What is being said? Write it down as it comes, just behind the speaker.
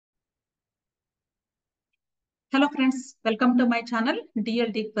Hello friends, welcome to my channel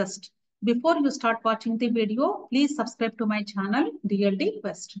DLD Quest. Before you start watching the video, please subscribe to my channel DLD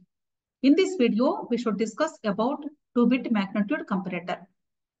Quest. In this video, we should discuss about 2-bit magnitude comparator.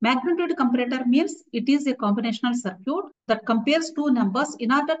 Magnitude comparator means it is a combinational circuit that compares two numbers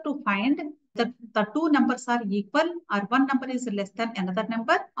in order to find that the two numbers are equal or one number is less than another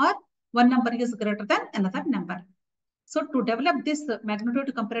number or one number is greater than another number. So to develop this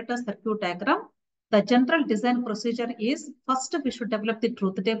magnitude comparator circuit diagram, the general design procedure is first we should develop the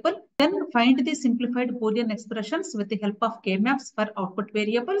truth table, then find the simplified Boolean expressions with the help of k-maps for output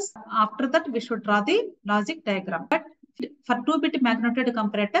variables. After that, we should draw the logic diagram. But for 2-bit magnitude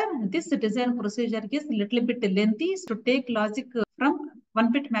comparator, this design procedure is a little bit lengthy to take logic from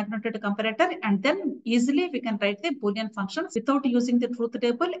 1-bit magnitude comparator, and then easily we can write the Boolean functions without using the truth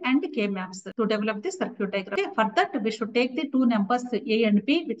table and k-maps to develop the circuit diagram. Okay, for that, we should take the two numbers a and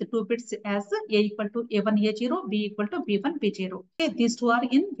b with 2 bits as a equal to a1 a0, b equal to b1 b0. Okay, these two are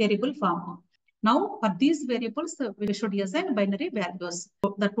in variable form. Now, for these variables, we should assign binary values.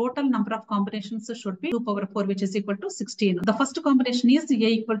 So the total number of combinations should be 2 power 4, which is equal to 16. The first combination is a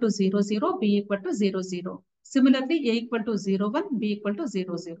equal to 0, 0, b equal to 0, 0. Similarly, a equal to 0, 1, b equal to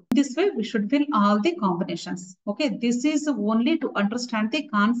 0, 0. This way, we should fill all the combinations. Okay, this is only to understand the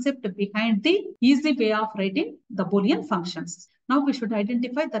concept behind the easy way of writing the Boolean functions. Now, we should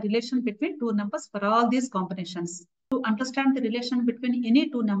identify the relation between two numbers for all these combinations. To understand the relation between any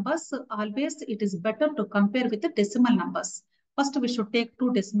two numbers, always it is better to compare with the decimal numbers. First, we should take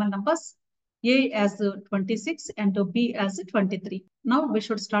two decimal numbers, a as 26 and b as 23. Now, we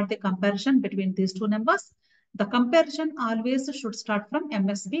should start the comparison between these two numbers. The comparison always should start from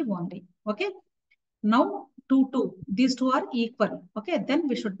MSB only. Okay. Now, 2, these two are equal. Okay. Then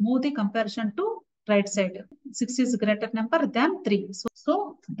we should move the comparison to right side. 6 is greater number than 3.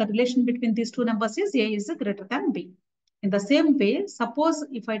 So the relation between these two numbers is a is greater than b. In the same way, suppose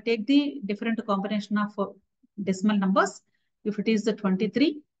if I take the different combination of decimal numbers, if it is the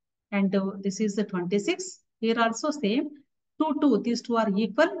 23 and this is the 26, here also same. 2, these two are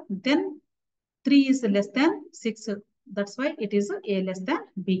equal. Then 3 is less than 6. That's why it is a less than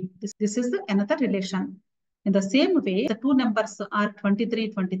b. This is another relation. In the same way, the two numbers are 23,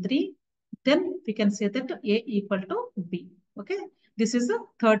 23. Then we can say that a equal to b. Okay. This is the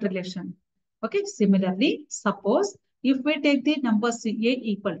third relation. Okay. Similarly, suppose if we take the numbers a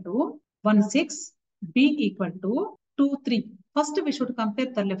equal to 1, 6, b equal to 2, 3. First, we should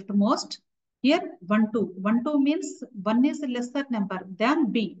compare the leftmost. Here, 1, 2. 1, 2 means 1 is a lesser number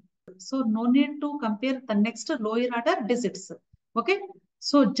than b. So no need to compare the next lower order digits. Okay.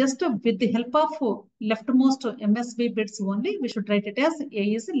 So just with the help of leftmost MSB bits only, we should write it as a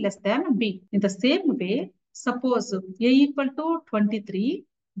is less than b. In the same way, suppose a equal to 23,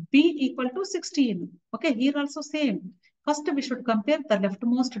 b equal to 16. Okay. Here also same. First, we should compare the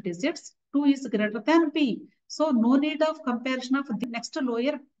leftmost digits. 2 is greater than b. So no need of comparison of the next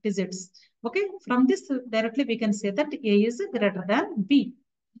lower digits. Okay. From this directly we can say that a is greater than b.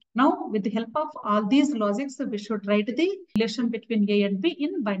 Now, with the help of all these logics, we should write the relation between a and b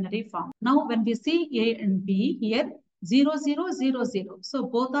in binary form. Now, when we see a and b here, 0, 0, 0, 0. So,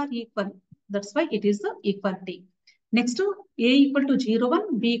 both are equal. That's why it is the equality. Next to a equal to 0,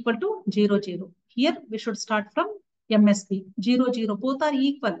 1, b equal to 0, 0. Here, we should start from MSB. 0, 0. Both are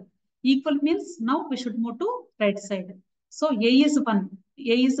equal. Equal means now we should move to right side. So, a is 1. A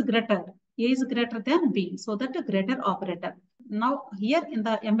is greater. A is greater than b. So, that a greater operator. Now, here in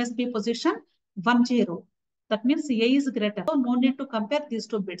the MSB position, 1, 0. That means a is greater. So, no need to compare these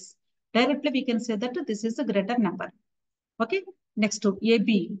two bits. Directly, we can say that this is a greater number. Okay. Next to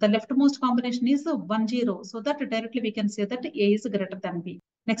AB, the leftmost combination is 1, 0. So, that directly we can say that a is greater than b.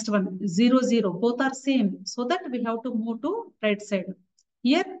 Next one, 0, 0. Both are same. So, that we have to move to right side.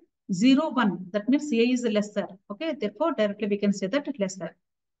 Here, 0, 1. That means a is lesser. Okay. Therefore, directly we can say that lesser.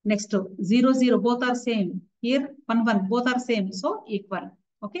 Next, 0, 0, both are same. Here, 1, 1, both are same. So, equal.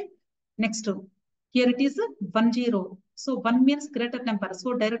 Okay. Next, here it is 1, 0. So, 1 means greater number.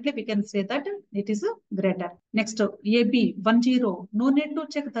 So, directly we can say that it is greater. Next, AB, 1, 0. No need to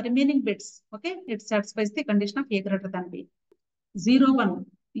check the remaining bits. Okay. It satisfies the condition of a greater than b. 0, 1,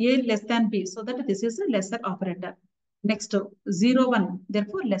 a less than b. So, that this is a lesser operator. Next, 0, 1,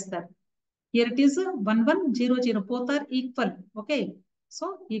 therefore lesser. Here it is 1, 1, 0, 0. Both are equal. Okay.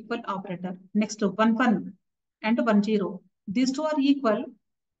 So, equal operator. Next, 1, 1 and 1, 0. These two are equal.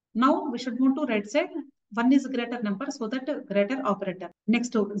 Now, we should move to right side. 1 is greater number, so that greater operator.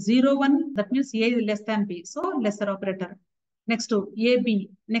 Next, 0, 1. That means a is less than b. So, lesser operator. Next, AB.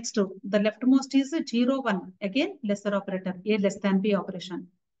 Next, the leftmost is 0, 1. Again, lesser operator. A less than b operation.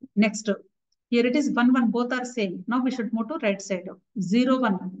 Next, Here it is 1, 1, both are same. Now we should move to right side. 0,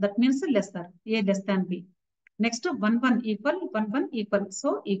 1, that means lesser, A less than B. Next, 1, 1 equal, 1, 1 equal.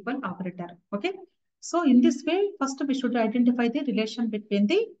 So equal operator. Okay. So in this way, first we should identify the relation between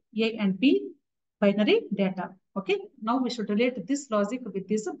the A and B binary data. Okay. Now we should relate this logic with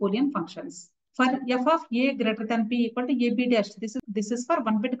these Boolean functions. For f of A greater than B equal to AB dash, this is for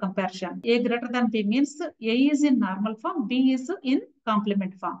 1-bit comparison. A greater than B means A is in normal form, B is in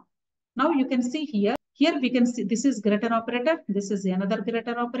complement form. Now you can see here we can see this is greater operator, this is another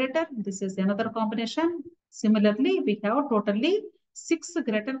greater operator, this is another combination. Similarly, we have totally 6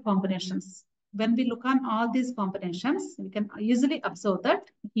 greater combinations. When we look on all these combinations, we can easily observe that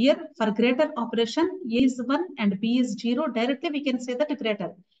here for greater operation, A is 1 and B is 0. Directly we can say that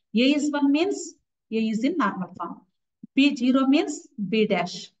greater. A is 1 means A is in normal form. B0 means B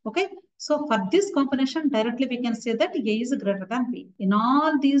dash. Okay. So for this combination, directly we can say that A is greater than B. In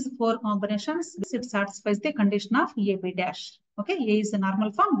all these 4 combinations, it satisfies the condition of A, B dash. Okay. A is a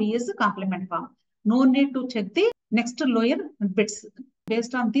normal form, B is a complement form. No need to check the next lower bits.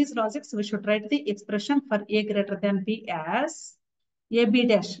 Based on these logics, we should write the expression for A greater than B as AB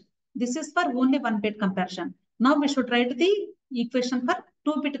dash. This is for only 1-bit comparison. Now we should write the equation for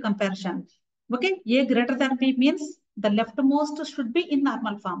 2-bit comparison. Okay, A greater than B means the leftmost should be in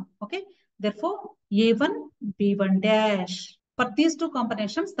normal form. Okay, therefore A1, B1 dash. For these 2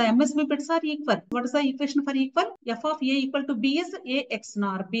 combinations, the MSB bits are equal. What is the equation for equal? F of A equal to B is A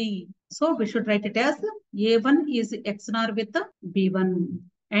XNOR B. So we should write it as A1 is XNOR with B1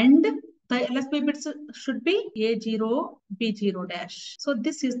 and the LSB bits should be A0, B0 dash. So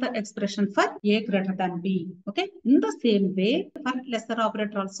this is the expression for A greater than B. Okay. In the same way, for lesser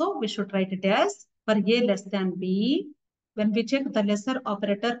operator also, we should write it as for A less than B. When we check the lesser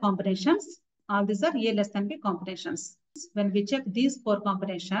operator combinations, all these are A less than B combinations. When we check these 4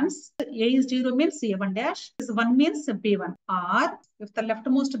 combinations, A is 0 means A1 dash, is 1 means B1. Or if the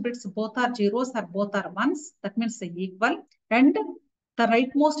leftmost bits both are zeros or both are ones, that means equal. And the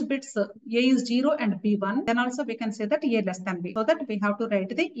rightmost bits A is 0 and B1, then also we can say that A less than B. So that we have to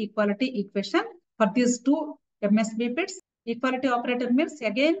write the equality equation for these 2 MSB bits. Equality operator means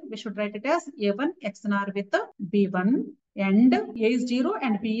again we should write it as A1 XNOR with B1 and A is 0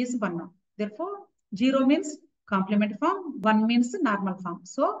 and B is 1. Therefore, 0 means complement form, 1 means normal form.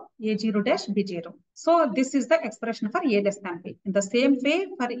 So A0 dash B0. So this is the expression for A less than B. In the same way,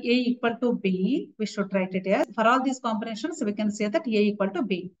 for A equal to B, we should write it as, for all these combinations, we can say that A equal to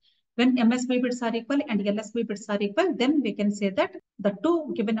B. When MSB bits are equal and LSB bits are equal, then we can say that the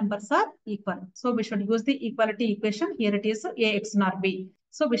 2 given numbers are equal. So we should use the equality equation. Here it is A XNOR B.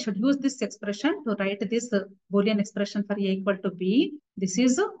 So we should use this expression to write this Boolean expression for A equal to B. This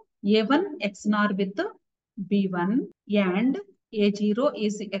is A1 XNOR with B1 and A0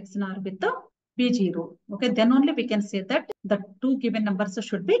 is XNOR with B0. Okay, then only we can say that the 2 given numbers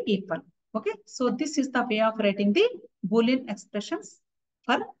should be equal. Okay, so this is the way of writing the Boolean expressions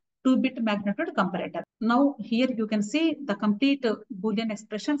for 2-bit magnitude comparator. Now here you can see the complete Boolean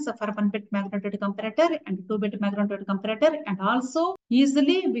expressions for 1-bit magnitude comparator and 2-bit magnitude comparator, and also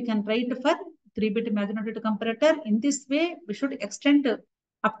easily we can write for 3-bit magnitude comparator. In this way, we should extend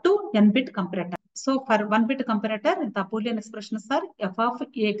up to n-bit comparator. So for 1-bit comparator, the Boolean expressions are f of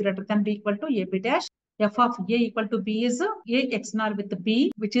A greater than B equal to AB dash. F of A equal to B is A XNOR with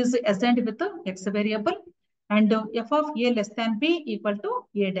B, which is assigned with the X variable. And f of A less than B equal to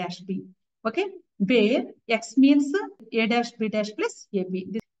A dash B. Okay, where X means A dash B dash plus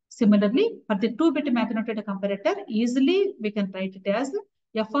AB. Similarly, for the 2-bit magnitude comparator, easily we can write it as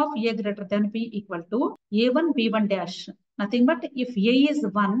f of A greater than B equal to A1 B1 dash. Nothing but if A is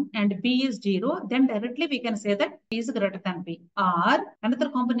 1 and B is 0, then directly we can say that B is greater than B. Or another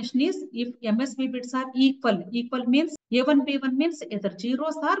combination is if MSB bits are equal. Equal means A1 B1 means either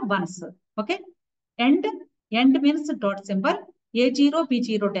zeros or ones. Okay, and end means dot symbol. A0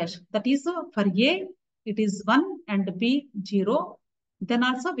 B0 dash. That is for A it is 1 and B 0. Then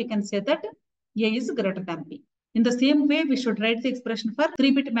also we can say that A is greater than B. In the same way, we should write the expression for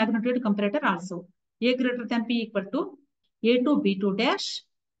 3-bit magnitude comparator also. A greater than B equal to A2 B2 dash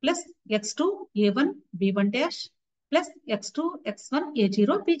plus X2 A1 B1 dash plus X2 X1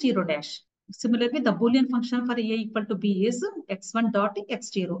 A0 B0 dash. Similarly, the Boolean function for A equal to B is X1 dot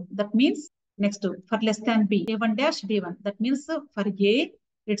X0. That means next for less than B, A1 dash B1. That means for A,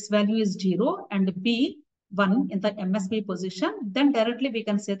 its value is 0 and B 1 in the MSB position. Then directly we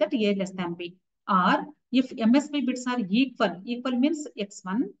can say that A less than B. Or if MSB bits are equal, equal means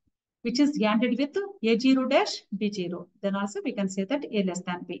X1 which is ANDed with A0 dash B0. Then also we can say that A less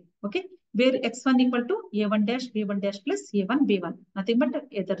than B. Okay. Where x1 equal to A1 dash B1 dash plus A1 B1. Nothing but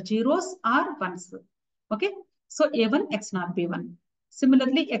either zeros or ones. Okay. So A1 x naught B1.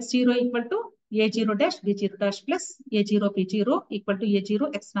 Similarly, x0 equal to A0 dash B0 dash plus A0 B0 equal to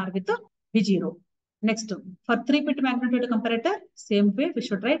A0 x naught with B0. Next, for 3-bit magnitude comparator, same way we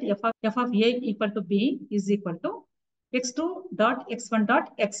should write f of A equal to B is equal to x2 dot x1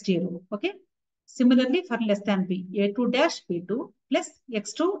 dot x0. Okay. Similarly, for less than B, A2 dash B2 plus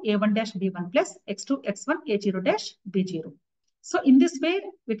x2 A1 dash B1 plus x2 x1 A0 dash B0. So in this way,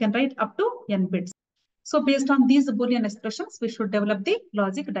 we can write up to n bits. So based on these Boolean expressions, we should develop the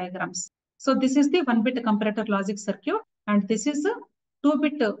logic diagrams. So this is the 1-bit comparator logic circuit, and this is a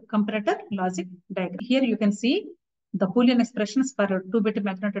 2-bit comparator logic diagram. Here you can see the Boolean expressions for 2-bit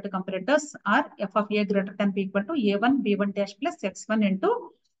magnitude comparators are f of A greater than B equal to A1 B1 dash plus x1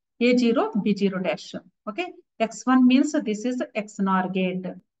 into A0 B0 dash. Okay, x1 means this is XNOR gate.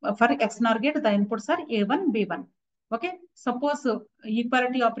 For XNOR gate, the inputs are A1 B1. Okay, suppose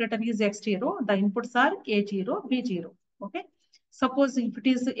equality operator is x0, the inputs are A0 B0. Okay, suppose if it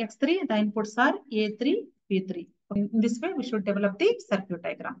is x3, the inputs are A3 B3. In this way, we should develop the circuit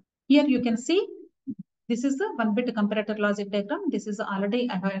diagram. Here you can see this is the 1-bit comparator logic diagram. This is already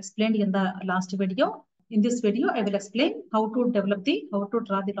I have explained in the last video. In this video, I will explain how to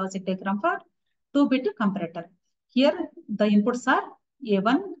draw the logic diagram for 2-bit comparator. Here, the inputs are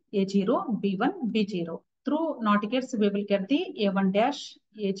A1, A0, B1, B0. Through NOT gates, we will get the A1 dash,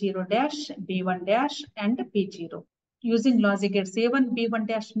 A0 dash, B1 dash, and B0. Using logic gates, A1, B1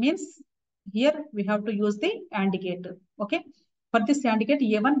 dash means here we have to use the AND gate. Okay. For this AND gate,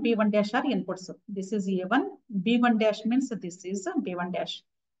 A1, B1 dash are inputs. This is A1, B1 dash means this is B1 dash.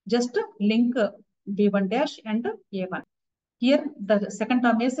 Just link B1 dash and A1. Here, the second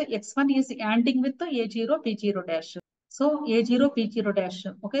term is X1 is ANDing with the A0, B0 dash. So A0, B0 dash.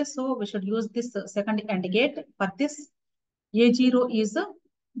 Okay, so we should use this second AND gate. For this, A0 is,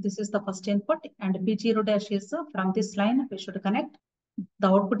 this is the first input, and B0 dash is from this line, we should connect. The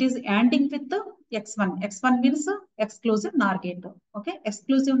output is ANDing with the X1. X1 means exclusive NOR gate. Okay,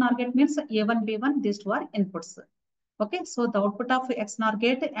 exclusive NOR gate means A1, B1, these two are inputs. Okay, so the output of XNOR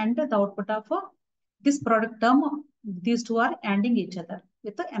gate and the output of this product term, these two are ANDing each other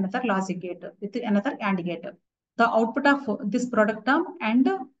with another logic gate, with another AND gate. The output of this product term and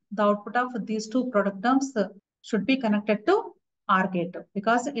the output of these two product terms should be connected to OR gate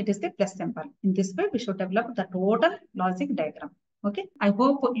because it is the plus symbol. In this way, we should develop the total logic diagram. Okay, I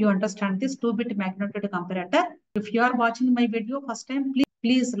hope you understand this 2-bit magnitude comparator. If you are watching my video first time,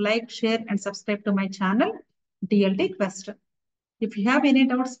 please like, share, and subscribe to my channel, DLD Quest. If you have any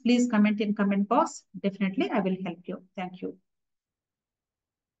doubts, please comment in comment box. Definitely, I will help you. Thank you.